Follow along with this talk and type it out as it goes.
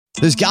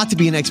There's got to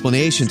be an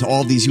explanation to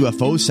all of these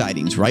UFO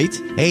sightings, right?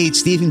 Hey,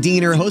 it's Stephen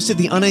Diener, host of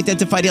the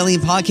Unidentified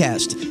Alien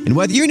Podcast. And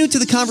whether you're new to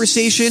the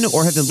conversation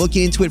or have been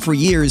looking into it for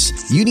years,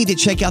 you need to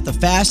check out the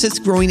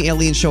fastest growing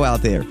alien show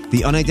out there,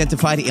 the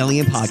Unidentified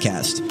Alien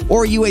Podcast,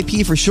 or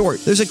UAP for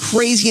short. There's a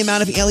crazy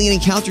amount of alien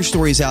encounter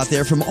stories out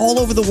there from all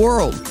over the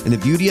world. And the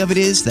beauty of it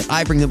is that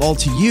I bring them all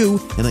to you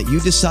and let you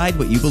decide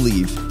what you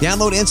believe.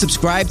 Download and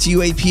subscribe to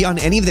UAP on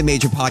any of the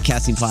major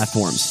podcasting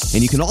platforms.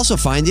 And you can also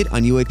find it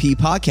on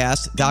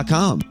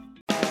UAPpodcast.com.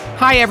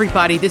 Hi,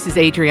 everybody. This is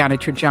Adriana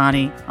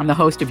Trajani. I'm the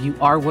host of You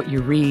Are What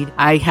You Read.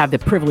 I have the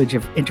privilege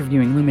of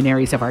interviewing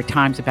luminaries of our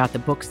times about the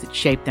books that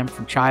shaped them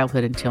from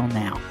childhood until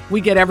now.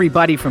 We get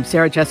everybody from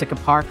Sarah Jessica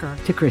Parker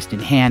to Kristen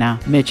Hanna,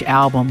 Mitch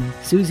Albom,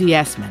 Susie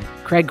Essman,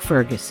 Craig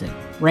Ferguson,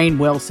 Rainn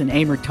Wilson,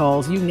 Amor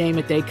Tolls, you name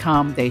it, they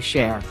come, they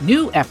share.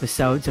 New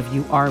episodes of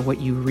You Are What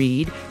You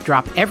Read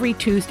drop every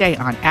Tuesday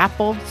on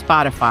Apple,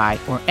 Spotify,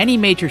 or any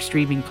major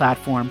streaming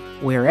platform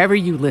wherever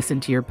you listen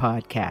to your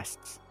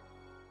podcasts.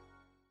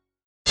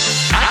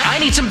 I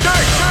need some dirt.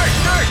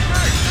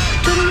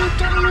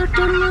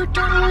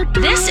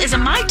 This is a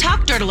My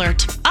Talk Dirt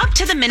Alert. Up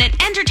to the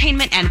minute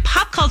entertainment and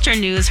pop culture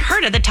news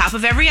heard at the top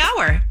of every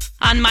hour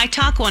on My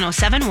Talk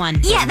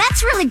 107.1. Yeah,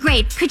 that's really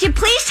great. Could you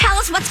please tell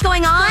us what's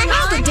going on?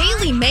 Well, the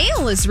Daily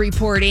Mail is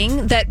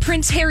reporting that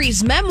Prince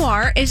Harry's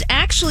memoir is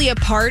actually a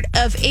part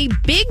of a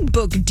big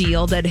book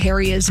deal that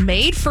Harry has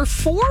made for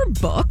 4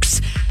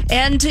 books.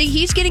 And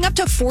he's getting up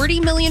to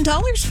 $40 million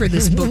for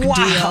this book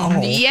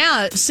deal.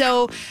 Yeah,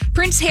 so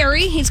Prince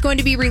Harry, he's going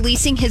to be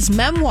releasing his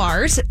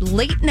memoirs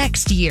late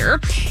next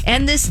year.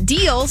 And this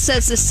deal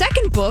says the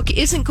second book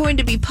isn't going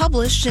to be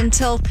published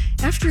until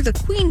after the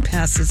Queen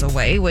passes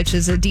away, which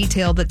is a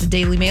detail that the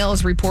Daily Mail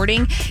is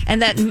reporting.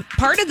 And that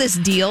part of this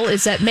deal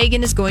is that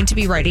Meghan is going to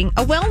be writing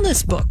a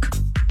wellness book.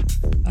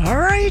 All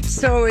right,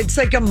 so it's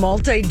like a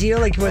multi-deal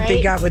like what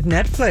they got with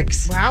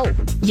Netflix. Wow.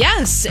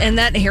 Yes, and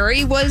that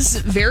Harry was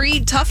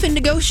very tough in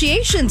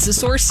negotiations. The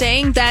source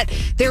saying that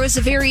there was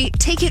a very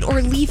take it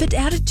or leave it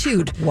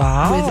attitude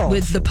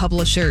with the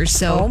publishers.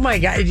 So, oh my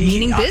God.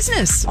 Meaning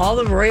business. All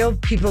the royal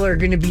people are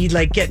going to be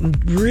like getting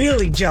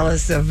really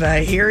jealous of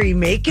Harry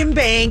making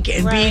bank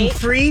and being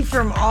free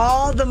from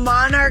all the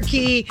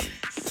monarchy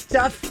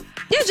stuff.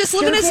 Yeah, just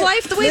living his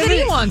life the way that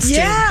he wants to.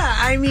 Yeah,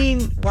 I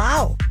mean,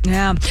 wow.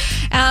 Yeah.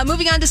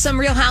 Moving on to some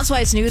Real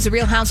Housewives news. The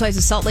Real Housewives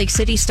of Salt Lake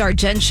City star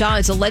Jen Shah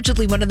is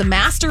allegedly one of the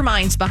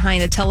masterminds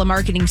behind a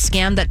telemarketing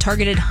scam that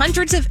targeted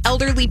hundreds of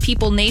elderly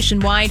people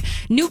nationwide.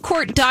 New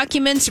court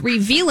documents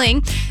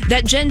revealing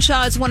that Jen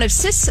Shah is one of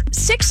 6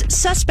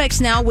 suspects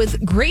now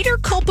with greater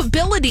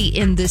culpability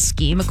in this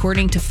scheme,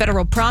 according to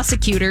federal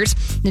prosecutors.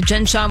 Now,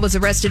 Jen Shah was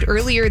arrested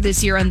earlier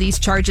this year on these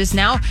charges.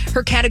 Now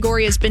her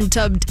category has been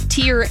dubbed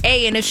Tier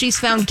A, and if she's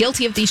found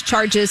guilty of these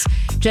charges,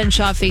 Jen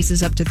Shah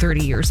faces up to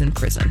 30 years in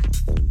prison.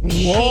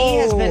 She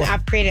has been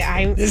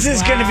upgraded. This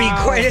is going to be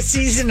quite a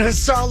season of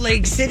Salt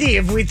Lake City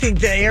if we think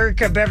the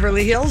Erica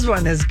Beverly Hills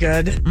one is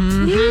good.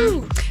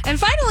 Mm-hmm. And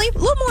finally, a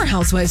little more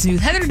Housewives news.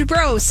 Heather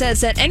Dubrow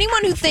says that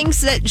anyone who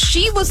thinks that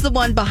she was the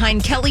one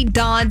behind Kelly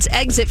Dodd's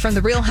exit from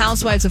the Real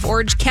Housewives of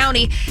Orange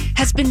County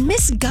has been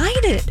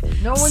misguided.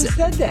 No one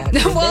said that.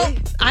 Well,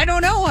 I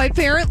don't know.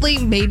 Apparently,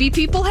 maybe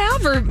people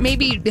have, or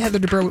maybe Heather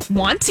Dubrow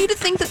wants you to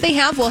think that they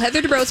have. Well,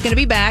 Heather Dubrow is going to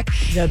be back.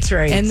 That's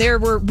right. And there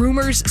were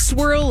rumors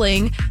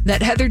swirling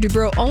that Heather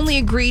Dubrow only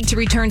agreed to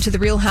return to the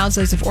Real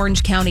Housewives of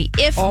Orange County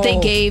if they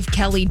gave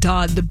Kelly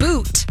Dodd the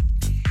boot.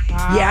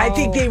 Wow. Yeah, I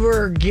think they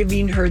were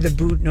giving her the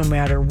boot no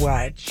matter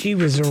what. She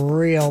was a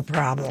real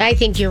problem. I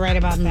think you're right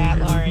about that,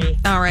 Lori.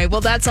 All right.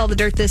 Well, that's all the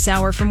dirt this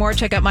hour. For more,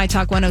 check out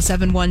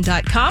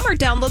MyTalk1071.com or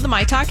download the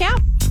MyTalk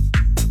app.